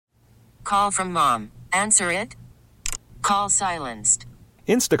Call from mom. Answer it. Call silenced.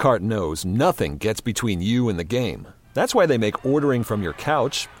 Instacart knows nothing gets between you and the game. That's why they make ordering from your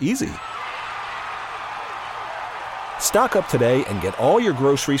couch easy. Stock up today and get all your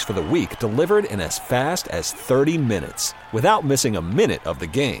groceries for the week delivered in as fast as 30 minutes without missing a minute of the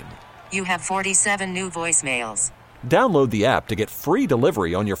game. You have 47 new voicemails. Download the app to get free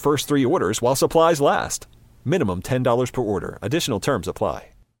delivery on your first 3 orders while supplies last. Minimum $10 per order. Additional terms apply.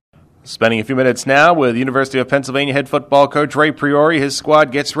 Spending a few minutes now with University of Pennsylvania head football coach Ray Priore. His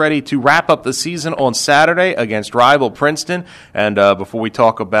squad gets ready to wrap up the season on Saturday against rival Princeton. And before we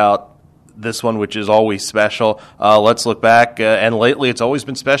talk about this one, which is always special, let's look back. And lately it's always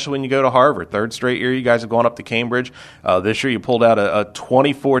been special when you go to Harvard. Third straight year you guys have gone up to Cambridge. This year you pulled out a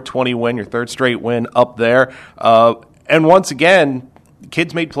 24-20 win, your third straight win up there. And once again,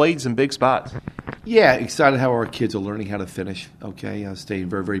 kids made plays in big spots. Yeah, excited how our kids are learning how to finish, staying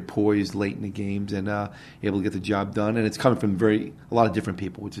very, very poised late in the games and able to get the job done. And it's coming from a lot of different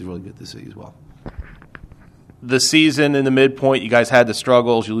people, which is really good to see as well. The season in the midpoint, you guys had the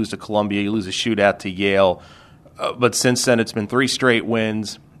struggles. You lose to Columbia, you lose a shootout to Yale. But since then, it's been 3 straight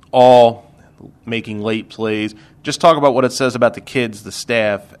wins, all making late plays. Just talk about what it says about the kids, the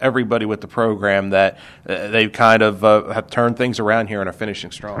staff, everybody with the program, that they kind of have turned things around here and are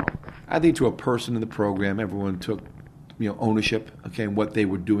finishing strong. I think to a person in the program, everyone took ownership, and what they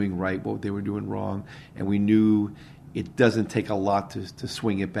were doing right, what they were doing wrong, and we knew it doesn't take a lot to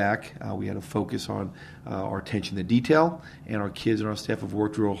swing it back. We had to focus on our attention to detail, and our kids and our staff have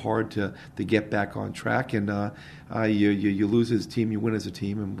worked real hard to get back on track. And you lose as a team, you win as a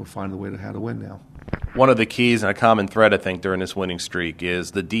team, and we'll find a way to how to win now. One of the keys and a common thread, I think, during this winning streak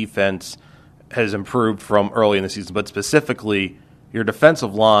is the defense has improved from early in the season, but specifically your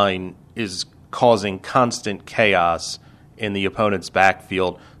defensive line is causing constant chaos in the opponent's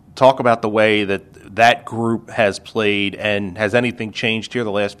backfield. Talk about the way that group has played, and has anything changed here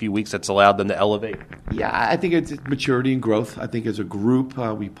the last few weeks that's allowed them to elevate? Yeah, I think it's maturity and growth. I think as a group,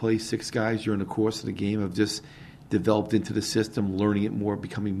 we play 6 guys during the course of the game, have just developed into the system, learning it more,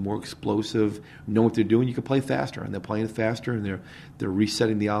 becoming more explosive, know what they're doing. You can play faster, and they're playing faster, and they're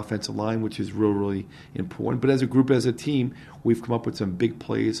resetting the offensive line, which is really important. But as a group, as a team, we've come up with some big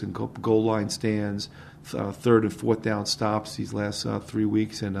plays and goal line stands, third and fourth down stops these last 3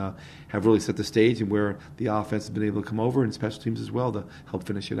 weeks, and have really set the stage, and where the offense has been able to come over, and special teams as well, to help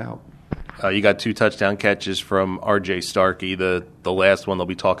finish it out. You got 2 touchdown catches from R.J. Starkey. The last one they'll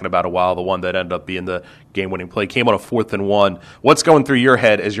be talking about a while, the one that ended up being the game-winning play, came on a 4th and 1. What's going through your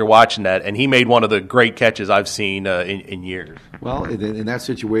head as you're watching that? And he made one of the great catches I've seen in years. Well, in that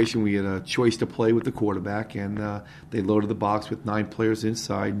situation, we had a choice to play with the quarterback, and they loaded the box with 9 players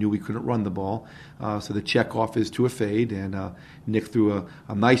inside, knew we couldn't run the ball. So the checkoff is to a fade, and Nick threw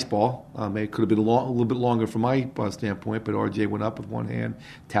a nice ball. It could have been a little bit longer from my standpoint, but RJ went up with one hand,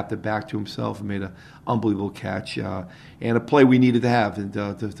 tapped it back to himself, and made an unbelievable catch, and a play we needed to have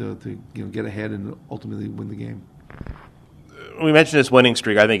to get ahead and ultimately win the game. We mentioned this winning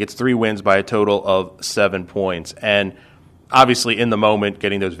streak. I think it's 3 wins by a total of 7 points, and obviously in the moment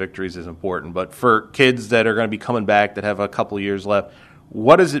getting those victories is important. But for kids that are going to be coming back that have a couple of years left,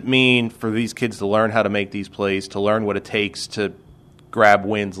 what does it mean for these kids to learn how to make these plays, to learn what it takes to grab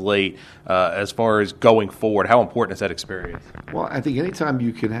wins late, as far as going forward? How important is that experience? Well, I think anytime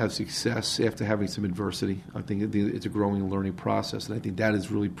you can have success after having some adversity, I think it's a growing and learning process. And I think that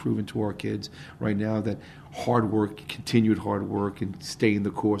is really proven to our kids right now, that hard work, continued hard work, and staying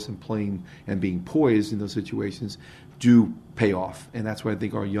the course and playing and being poised in those situations do pay off. And that's what I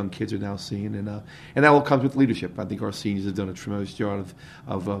think our young kids are now seeing. And that all comes with leadership. I think our seniors have done a tremendous job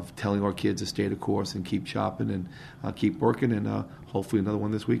of telling our kids to stay the course and keep chopping and keep working, and hopefully another one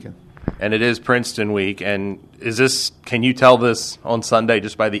this weekend. And it is Princeton week. And can you tell this on Sunday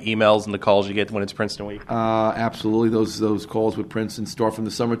just by the emails and the calls you get when it's Princeton week? Absolutely. Those calls with Princeton start from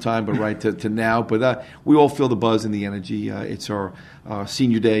the summertime, but right to now. But we all feel the buzz and the energy. It's our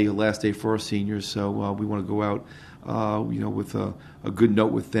senior day, last day for our seniors. So we want to go out with a good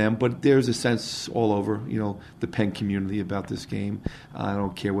note with them. But there's a sense all over, the Penn community about this game. I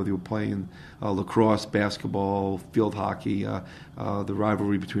don't care whether you're playing lacrosse, basketball, field hockey. The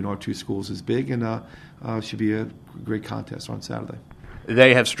rivalry between our 2 schools is big, and should be a great contest on Saturday.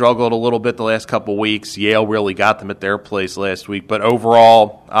 They have struggled a little bit the last couple weeks. Yale really got them at their place last week. But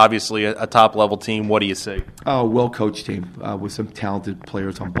overall, obviously a top-level team. What do you see? A well-coached team with some talented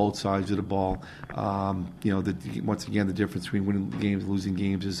players on both sides of the ball. Once again, the difference between winning games and losing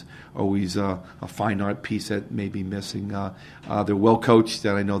games is always a fine art piece that may be missing. They're well-coached,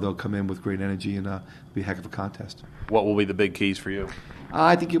 and I know they'll come in with great energy, and be a heck of a contest. What will be the big keys for you?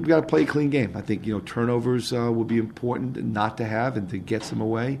 I think we've got to play a clean game. I think turnovers will be important not to have and to get some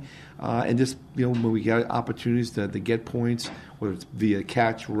away, and just when we get opportunities to get points, whether it's via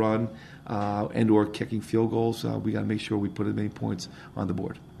catch, run, and or kicking field goals, we got to make sure we put as many points on the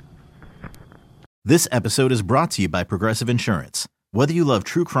board. This episode is brought to you by Progressive Insurance. Whether you love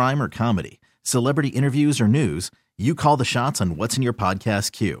true crime or comedy, celebrity interviews or news, you call the shots on what's in your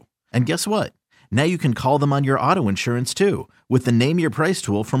podcast queue. And guess what? Now you can call them on your auto insurance too with the Name Your Price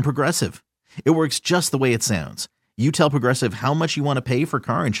tool from Progressive. It works just the way it sounds. You tell Progressive how much you want to pay for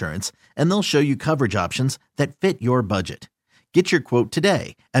car insurance, and they'll show you coverage options that fit your budget. Get your quote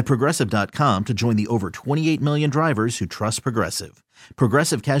today at Progressive.com to join the over 28 million drivers who trust Progressive.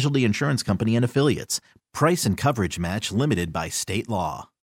 Progressive Casualty Insurance Company and Affiliates. Price and coverage match limited by state law.